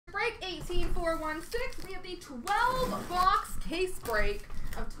18 416. We have the 12 box case break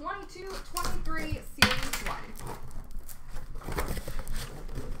of 22-23 Series 1.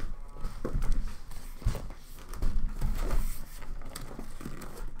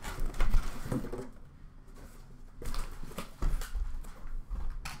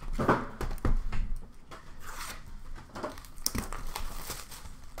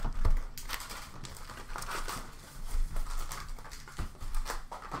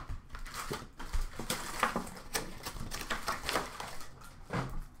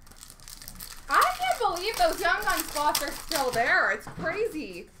 Those Young Gun spots are still there. It's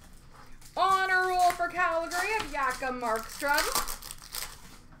crazy. Honor roll for Calgary of Jakob Markstrom.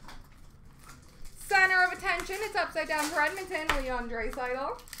 Center of attention, it's upside down for Edmonton, Leon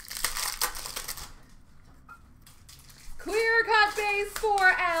Draisaitl. Clear cut base for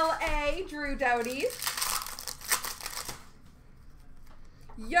LA, Drew Doughty.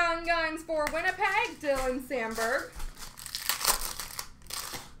 Young Guns for Winnipeg, Dylan Samberg.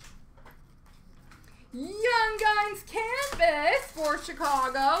 Young Guns canvas for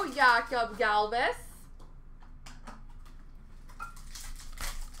Chicago, Jakob Galvis.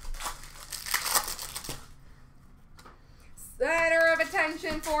 Center of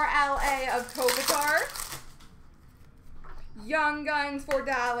attention for LA of Kopitar. Young Guns for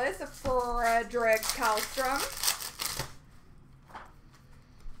Dallas of Frederick Kallstrom.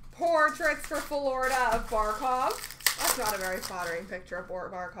 Portraits for Florida of Barkov. That's not a very flattering picture of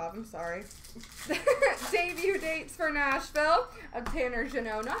Barkov, I'm sorry. Debut dates for Nashville of Tanner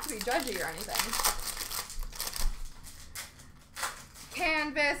Jeannot, not to be judgy or anything.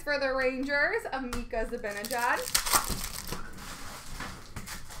 Canvas for the Rangers of Mika Zibanejad.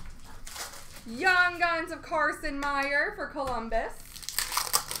 Young Guns of Carson Meyer for Columbus.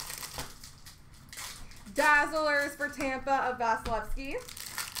 Dazzlers for Tampa of Vasilevsky.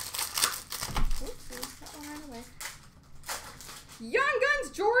 Oops, that one ran away. Young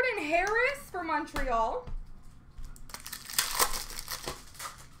Guns Jordan Harris for Montreal.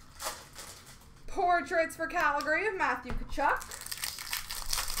 Portraits for Calgary of Matthew Tkachuk.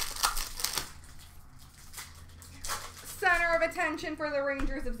 Center of attention for the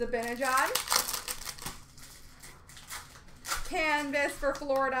Rangers of Zibanejad. Canvas for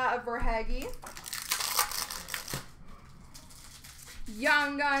Florida of Verhaeghe.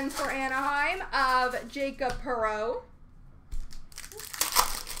 Young Guns for Anaheim of Jacob Perreault.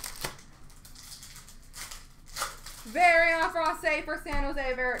 Variant Francais for San Jose,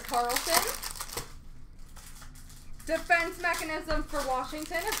 Erik Karlsson. Defense Mechanism for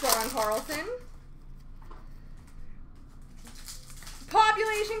Washington of John Carlson.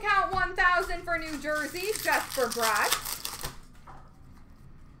 Population Count 1,000 for New Jersey, Jesper Bratt.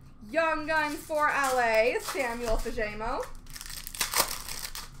 Young Guns for LA, Samuel Fagemo.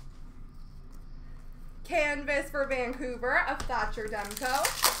 Canvas for Vancouver of Thatcher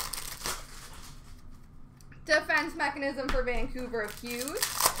Demko. Defense Mechanism for Vancouver of Hughes.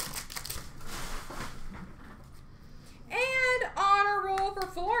 And Honor Roll for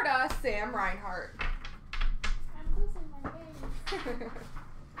Florida, Sam Reinhart. I'm losing my game.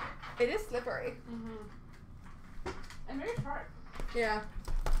 It is slippery. Mm-hmm. And very sharp. Yeah.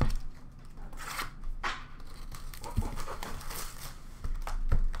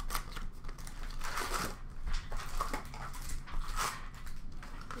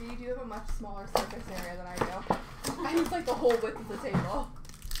 You do have a much smaller surface area than I do. I use like the whole width of the table.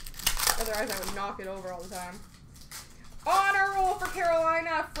 Otherwise I would knock it over all the time. Honor Roll for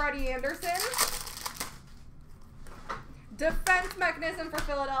Carolina, Freddie Anderson. Defense Mechanism for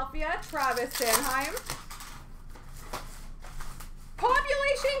Philadelphia, Travis Sanheim.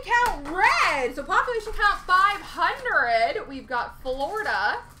 Population Count red. So population count 500. We've got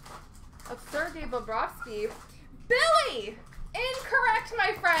Florida of Sergei Bobrovsky. Billy! Incorrect,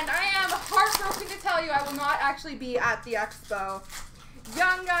 my friend. I am heartbroken to tell you I will not actually be at the expo.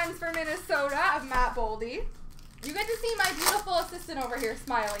 Young Guns for Minnesota of Matt Boldy. You get to see my beautiful assistant over here,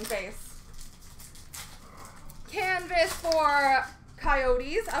 smiling face. Canvas for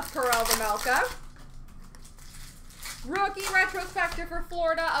Coyotes of Karel Vejmelka. Rookie Retrospective for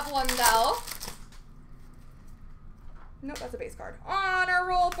Florida of Lundell. Nope, that's a base card. Honor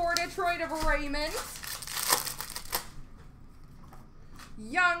Roll for Detroit of Raymond.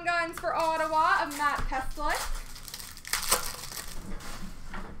 Young Guns for Ottawa of Matt Pestlett.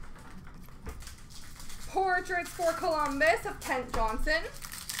 Portraits for Columbus of Kent Johnson.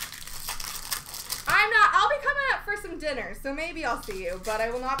 I'll be coming up for some dinners, so maybe I'll see you, but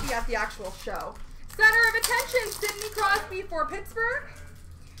I will not be at the actual show. Center of attention, Sidney Crosby for Pittsburgh.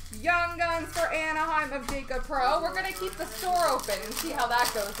 Young Guns for Anaheim of Jacob Pro. We're going to keep the store open and see how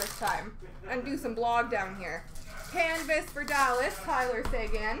that goes this time. And do some blog down here. Canvas for Dallas, Tyler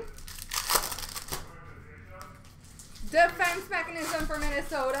Seguin. Defense Mechanism for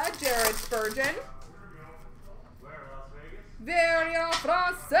Minnesota, Jared Spurgeon. Variant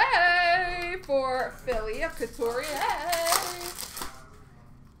Francais for Philly of Couturier.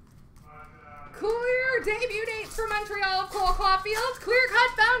 Clear debut dates for Montreal of Cole Caulfield. Clear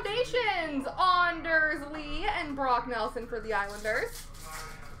cut foundations, Anders Lee and Brock Nelson for the Islanders.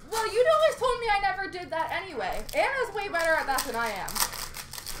 Well, you'd always told me I never did that anyway. Anna's way better at that than I am.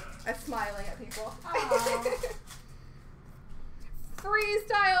 At smiling at people.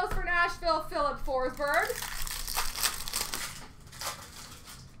 Freestyles for Nashville, Philip Forsberg.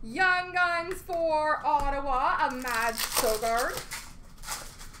 Young Guns for Ottawa of Mads Sogard.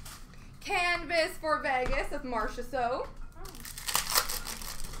 Canvas for Vegas of Marcia So.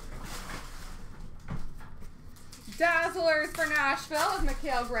 Dazzlers for Nashville of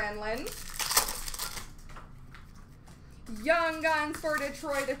Mikhail Granlund. Young Guns for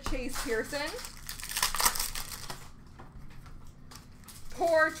Detroit of Chase Pearson.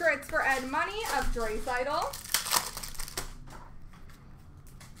 Portraits for Ed Money of Draisaitl.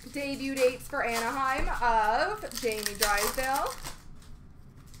 Debut dates for Anaheim of Jamie Drysdale.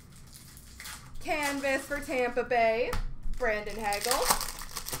 Canvas for Tampa Bay, Brandon Hagel.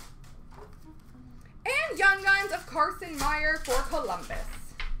 And Young Guns of Carson Meyer for Columbus.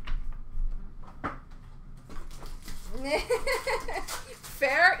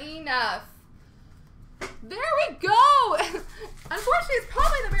 Fair enough. There we go! Unfortunately, it's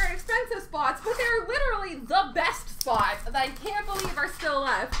probably the very expensive spots, but they're literally the best spots that I can't believe are still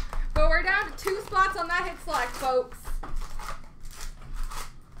left. But we're down to 2 spots on that hit select, folks.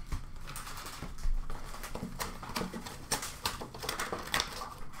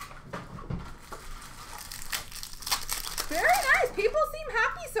 Very nice. People seem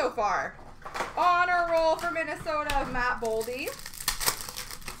happy so far. Honor roll for Minnesota of Matt Boldy.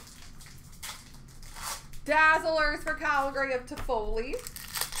 Dazzlers for Calgary of Toffoli.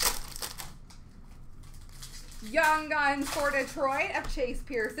 Young Guns for Detroit of Chase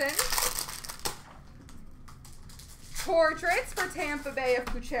Pearson. Portraits for Tampa Bay of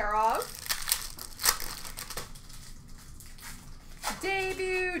Kucherov.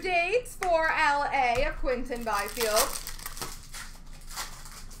 Debut dates for LA of Quinton Byfield.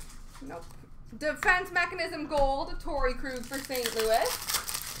 Nope. Defense Mechanism Gold of Torrey Krug for St. Louis.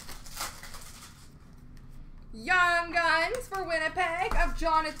 Young Guns for Winnipeg of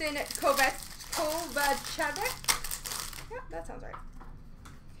Jonathan Kovacevic. Yep, that sounds right.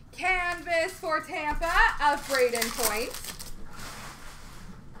 Canvas for Tampa of Braden Point.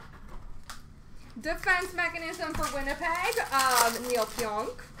 Defense Mechanism for Winnipeg of Neil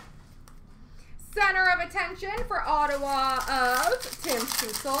Pionk. Center of Attention for Ottawa of Tim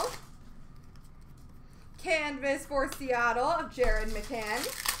Stützle. Canvas for Seattle of Jared McCann.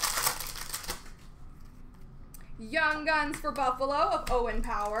 Young Guns for Buffalo of Owen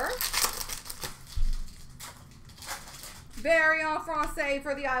Power. Variant Francais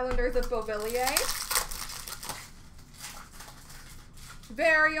for the Islanders of Beauvillier.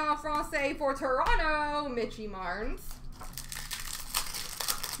 Variant Francais for Toronto, Mitchie Marnes.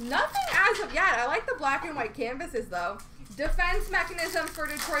 Nothing as of yet. I like the black and white canvases though. Defense Mechanism for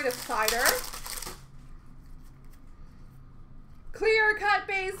Detroit of Cider. Clear cut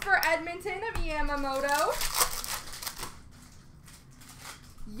base for Edmonton of Yamamoto.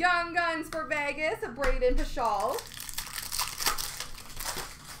 Young Guns for Vegas of Braden Pashal.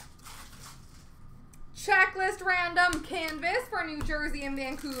 Checklist random canvas for New Jersey and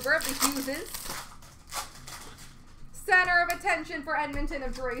Vancouver of the Hugheses. Center of Attention for Edmonton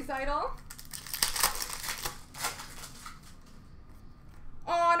of Draisaitl.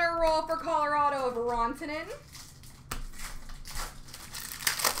 Honor roll for Colorado of Rantanen.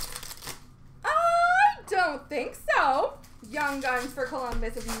 I don't think so. Young Guns for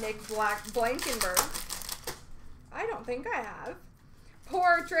Columbus of Nick Blankenberg. I don't think I have.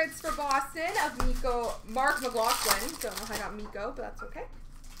 Portraits for Boston of Mark McLaughlin. Don't know how I got Miko, but that's okay.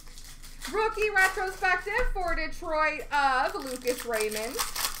 Rookie retrospective for Detroit of Lucas Raymond.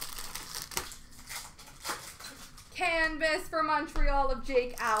 Canvas for Montreal of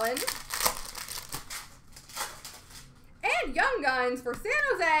Jake Allen. And Young Guns for San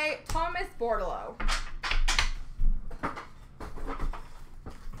Jose, Thomas Bordelot.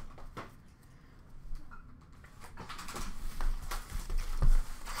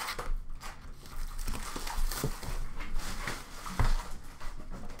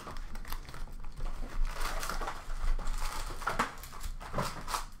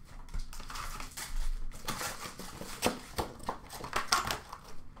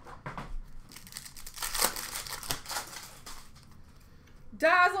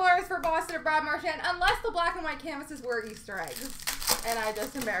 for Boston of Brad Marchand, unless the black and white canvases were Easter eggs. And I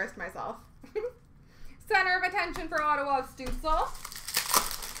just embarrassed myself. Center of attention for Ottawa of Stützle.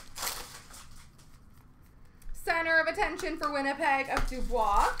 Center of attention for Winnipeg of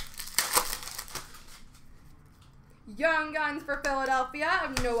Dubois. Young Guns for Philadelphia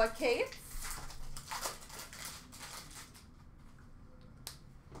of Noah Cates.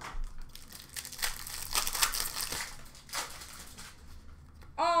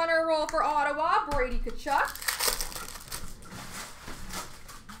 Honor Roll for Ottawa, Brady Tkachuk.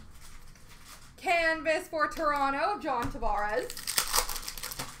 Canvas for Toronto, John Tavares.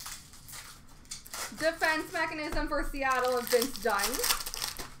 Defense Mechanism for Seattle of Vince Dunn.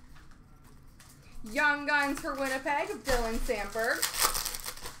 Young Guns for Winnipeg of Dylan Sandberg.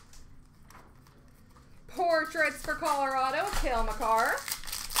 Portraits for Colorado of Cale Makar.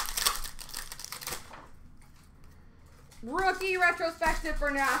 Rookie Retrospective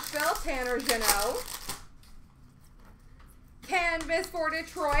for Nashville, Tanner Jeannot. Canvas for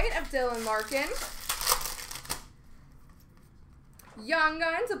Detroit of Dylan Larkin. Young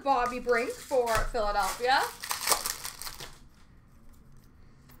Guns of Bobby Brink for Philadelphia.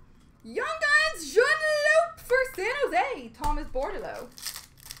 Young Guns, Jean-Loup for San Jose, Thomas Bordelot.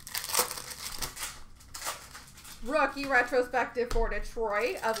 Rookie Retrospective for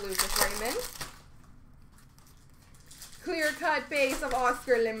Detroit of Lucas Raymond. Clear Cut Base of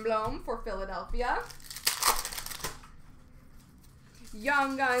Oscar Lindblom for Philadelphia.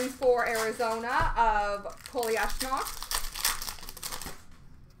 Young Guns for Arizona of Kolyashnok.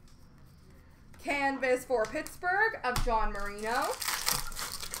 Canvas for Pittsburgh of John Marino.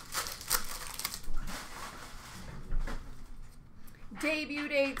 Debut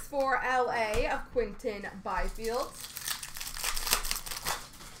dates for LA of Quinton Byfield.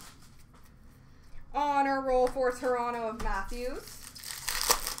 Honor Roll for Toronto of Matthews.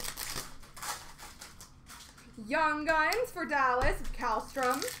 Young Guns for Dallas of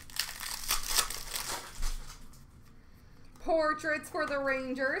Kallstrom. Portraits for the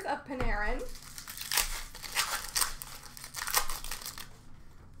Rangers of Panarin.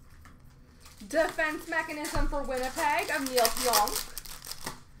 Defense Mechanism for Winnipeg of Neil Pionk.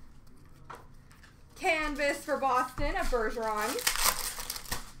 Canvas for Boston of Bergeron.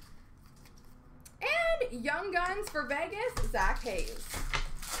 And Young Guns for Vegas, Zach Hayes.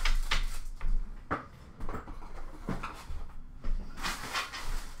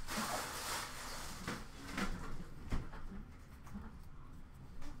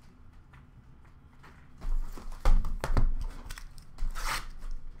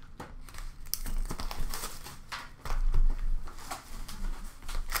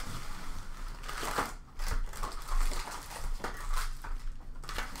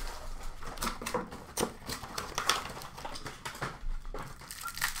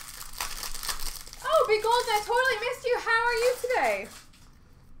 Big Gold, I totally missed you. How are you today?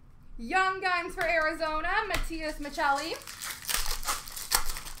 Young Guns for Arizona, Matthias Michelli.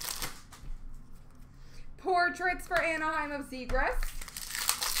 Portraits for Anaheim of Zegras.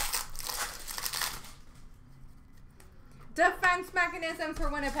 Defense Mechanisms for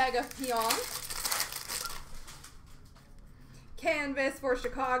Winnipeg of Pionk. Canvas for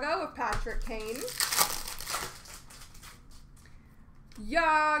Chicago of Patrick Kane.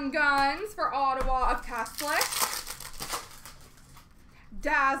 Young Guns for Ottawa of Kaslik.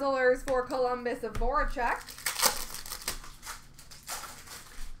 Dazzlers for Columbus of Voracek.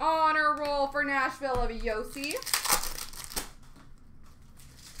 Honor Roll for Nashville of Yossi.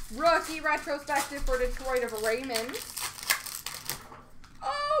 Rookie Retrospective for Detroit of Raymond.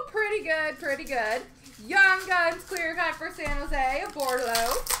 Oh, pretty good, pretty good. Young Guns Clear Cut for San Jose of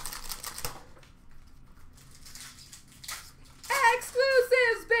Bordelot.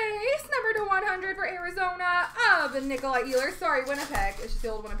 Exclusives base, number to 100 for Arizona of Nikolai Ehlers. Sorry, Winnipeg. It's just the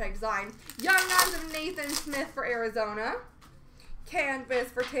old Winnipeg design. Young Guns of Nathan Smith for Arizona. Canvas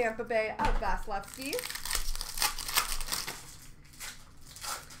for Tampa Bay of Vasilevsky.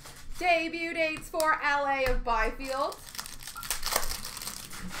 Debut dates for LA of Byfield.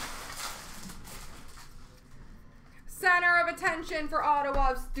 Center of attention for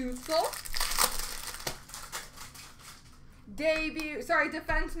Ottawa of Stützle.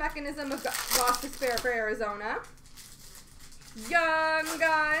 Defense Mechanism of Goss Despair for Arizona. Young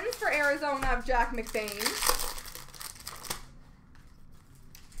Guns for Arizona of Jack McBain.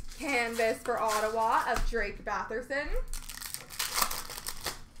 Canvas for Ottawa of Drake Batherson.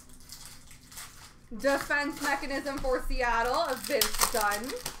 Defense Mechanism for Seattle of Vince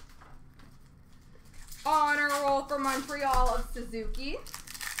Dunn. Honor Roll for Montreal of Suzuki.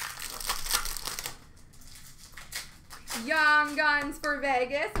 Young Guns for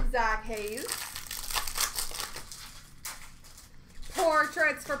Vegas of Zach Hayes.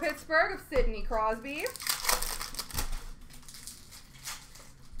 Portraits for Pittsburgh of Sidney Crosby.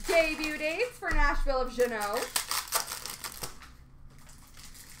 Debut dates for Nashville of Jeannot.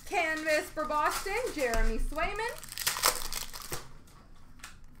 Canvas for Boston, Jeremy Swayman.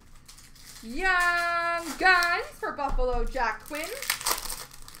 Young Guns for Buffalo, Jack Quinn.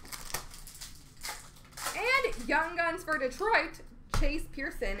 And Young Guns for Detroit, Chase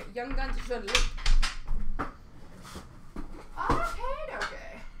Pearson. Young Guns Jean-Luc.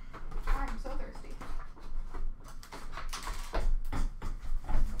 Okay. I'm so thirsty.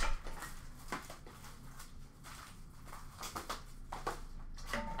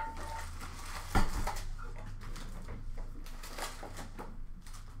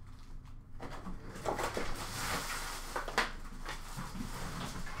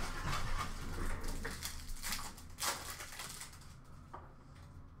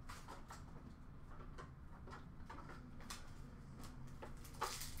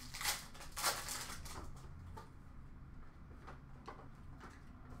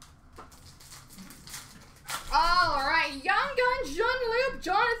 Alright, Young Guns Jean-Luc,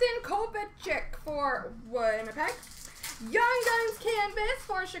 Jonathan Kovacic for Winnipeg. Young Guns Canvas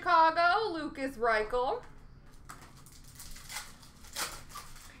for Chicago, Lucas Reichel.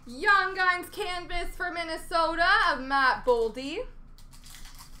 Young Guns Canvas for Minnesota of Matt Boldy.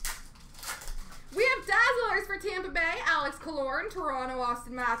 We have Dazzlers for Tampa Bay, Alex Killorn. Toronto,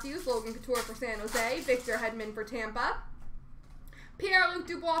 Austin Matthews. Logan Couture for San Jose. Victor Hedman for Tampa. Pierre-Luc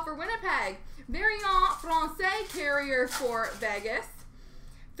Dubois for Winnipeg. Variant Francais Carrier for Vegas.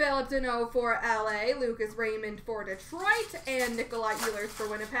 Philip Deneau for LA. Lucas Raymond for Detroit. And Nikolai Ehlers for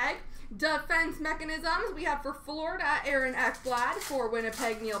Winnipeg. Defense Mechanisms, we have for Florida, Aaron Ekblad. For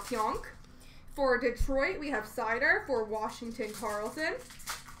Winnipeg, Neil Pionk. For Detroit, we have Sider. For Washington, Carlson.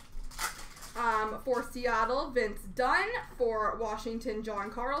 For Seattle, Vince Dunn. For Washington,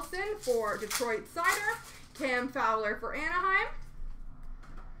 John Carlson. For Detroit, Sider. Cam Fowler for Anaheim.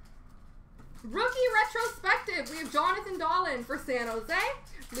 Rookie Retrospective, we have Jonathan Dahlen for San Jose.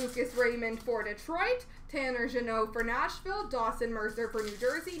 Lucas Raymond for Detroit. Tanner Jeannot for Nashville. Dawson Mercer for New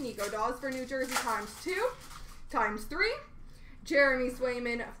Jersey. Nico Dawes for New Jersey ×3. Jeremy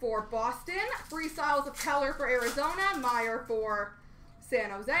Swayman for Boston. Freestyles of Keller for Arizona. Meyer for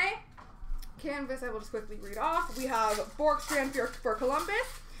San Jose. Canvas, I will just quickly read off. We have Borkstrand for Columbus.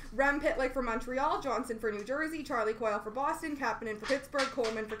 Rem Pitlick for Montreal. Johnson for New Jersey. Charlie Coyle for Boston. Kapanen for Pittsburgh.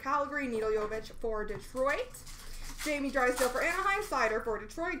 Coleman for Calgary. Nedeljkovic for Detroit. Jamie Drysdale for Anaheim. Sider for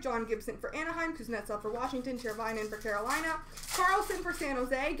Detroit. John Gibson for Anaheim. Kuznetsov for Washington. Teravainen for Carolina. Carlson for San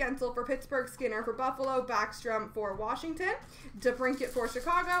Jose. Gensel for Pittsburgh. Skinner for Buffalo. Backstrom for Washington. DeBrincat for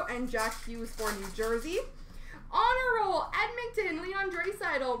Chicago. And Jack Hughes for New Jersey. Honor Roll, Edmonton, Leon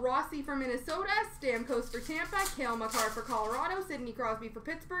Draisaitl, Rossi for Minnesota, Stamkos for Tampa, Cale Makar for Colorado, Sidney Crosby for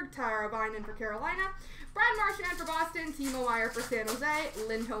Pittsburgh, Teravainen for Carolina, Brad Marchand for Boston, Timo Meier for San Jose,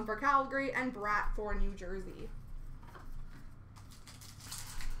 Lindholm for Calgary, and Bratt for New Jersey.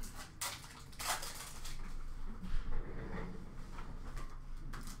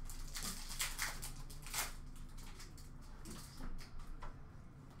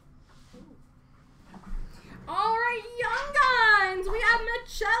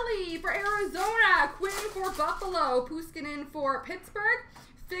 Michelli for Arizona, Quinn for Buffalo, Puskinen for Pittsburgh,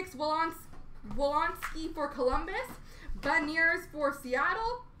 Fix Wolonsky for Columbus, Beniers for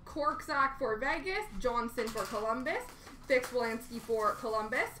Seattle, Korczak for Vegas, Johnson for Columbus, Fix Wolanski for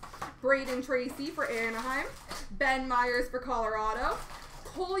Columbus, Braden Tracy for Anaheim, Ben Myers for Colorado,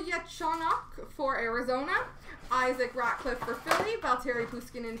 Kolyachonok for Arizona, Isaac Ratcliffe for Philly, Valtteri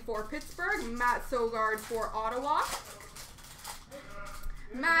Puskinen for Pittsburgh, Matt Sogard for Ottawa,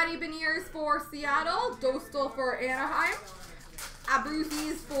 Matty Beniers for Seattle, Dostal for Anaheim,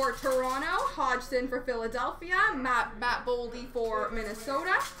 Abruzzes for Toronto, Hodgson for Philadelphia, Matt Boldy for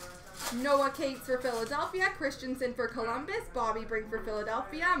Minnesota, Noah Cates for Philadelphia, Christensen for Columbus, Bobby Brink for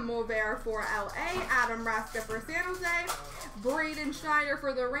Philadelphia, Mauvert for LA, Adam Raska for San Jose, Braden Schneider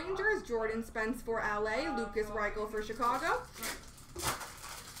for the Rangers, Jordan Spence for LA, Lucas Reichel for Chicago,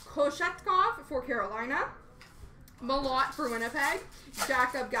 Koshetkov for Carolina, Malott for Winnipeg,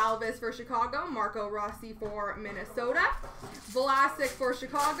 Jacob Galvis for Chicago, Marco Rossi for Minnesota, Vlasic for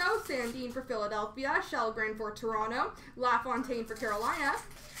Chicago, Sandin for Philadelphia, Shelgren for Toronto, LaFontaine for Carolina,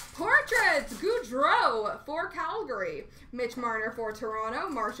 Portraits, Goudreau for Calgary, Mitch Marner for Toronto,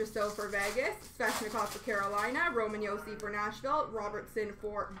 Marchessault for Vegas, Svechnikov for Carolina, Roman Josi for Nashville, Robertson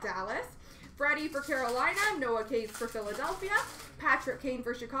for Dallas, Freddie for Carolina, Noah Cates for Philadelphia, Patrick Kane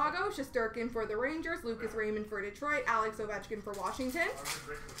for Chicago, Shesterkin for the Rangers, Lucas Raymond for Detroit, Alex Ovechkin for Washington.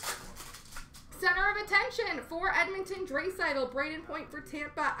 Center of attention for Edmonton, Draisaitl, Braden Point for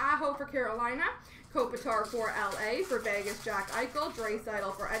Tampa, Aho for Carolina, Kopitar for LA, for Vegas, Jack Eichel,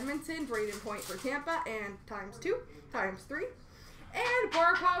 Draisaitl for Edmonton, Braden Point for Tampa, and ×2, ×3, and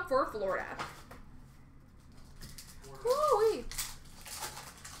Barkov for Florida. Woo-wee.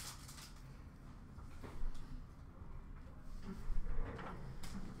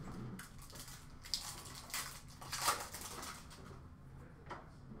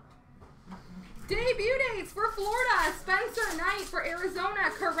 Debut dates for Florida, Spencer Knight for Arizona,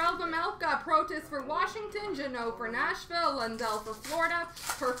 Karel Vejmelka, Protas for Washington, Jeannot for Nashville, Lundell for Florida,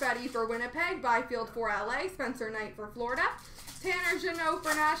 Perfetti for Winnipeg, Byfield for LA, Spencer Knight for Florida, Tanner Jeannot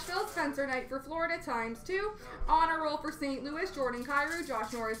for Nashville, Spencer Knight for Florida, ×2, Honor Roll for St. Louis, Jordan Kyrou,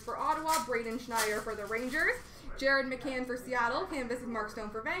 Josh Norris for Ottawa, Braden Schneider for the Rangers, Jared McCann for Seattle, Canvas is Mark Stone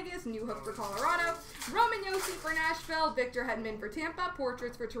for Vegas, Newhook for Colorado, Roman Josi for Nashville, Victor Hedman for Tampa,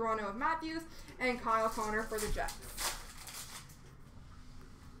 Portraits for Toronto of Matthews, and Kyle Connor for the Jets.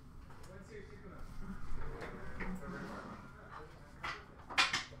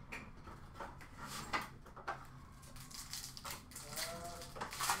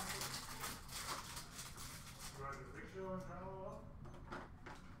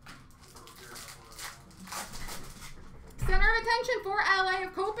 Center of attention for LA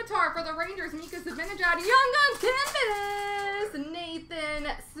of Kopitar for the Rangers, Mika Zibanejad, Young Guns Canvas,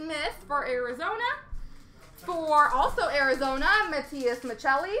 Nathan Smith for Arizona. For also Arizona, Matthias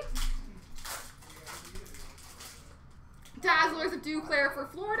Michelli. Dazzlers of Duclair for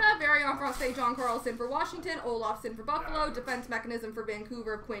Florida, Variant Francais John Carlson for Washington, Olofsson for Buffalo, Defense Mechanism for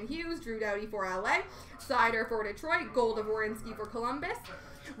Vancouver, Quinn Hughes, Drew Doughty for LA, Sider for Detroit, Gold of Warinsky for Columbus.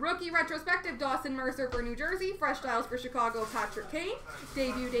 Rookie Retrospective, Dawson Mercer for New Jersey, Fresh Styles for Chicago, Patrick Kane.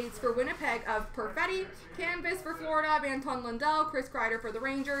 Debut dates for Winnipeg of Perfetti. Canvas for Florida, Anton Lundell, Chris Kreider for the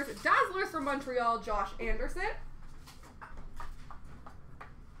Rangers. Dazzlers for Montreal, Josh Anderson.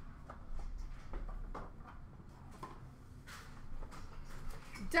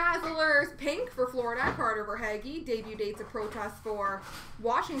 Dazzlers Pink for Florida, Carter Verhaeghe. Debut dates of Protas for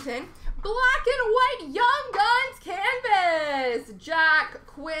Washington. Black and White Young Guns Canvas, Jack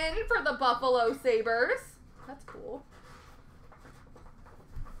Quinn for the Buffalo Sabres. That's cool.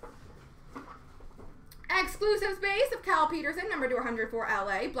 Exclusive space of Cal Peterson, number 200 for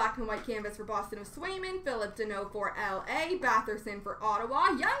LA. Black and White Canvas for Boston of Swayman. Philip Deneau for LA. Batherson for Ottawa.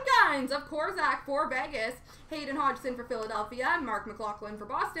 Young Guns of Korzak for Vegas. Hayden Hodgson for Philadelphia. Mark McLaughlin for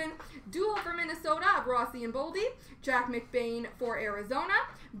Boston. Duel for Minnesota of Rossi and Boldy. Jack McBain for Arizona.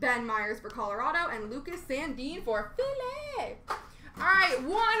 Ben Myers for Colorado. And Lucas Sandin for Philly. All right,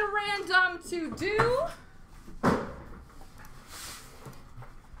 one random to do.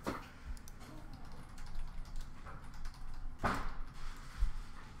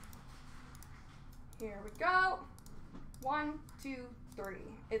 Here we go. 1, 2, 3.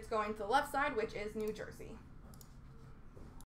 It's going to the left side, which is New Jersey.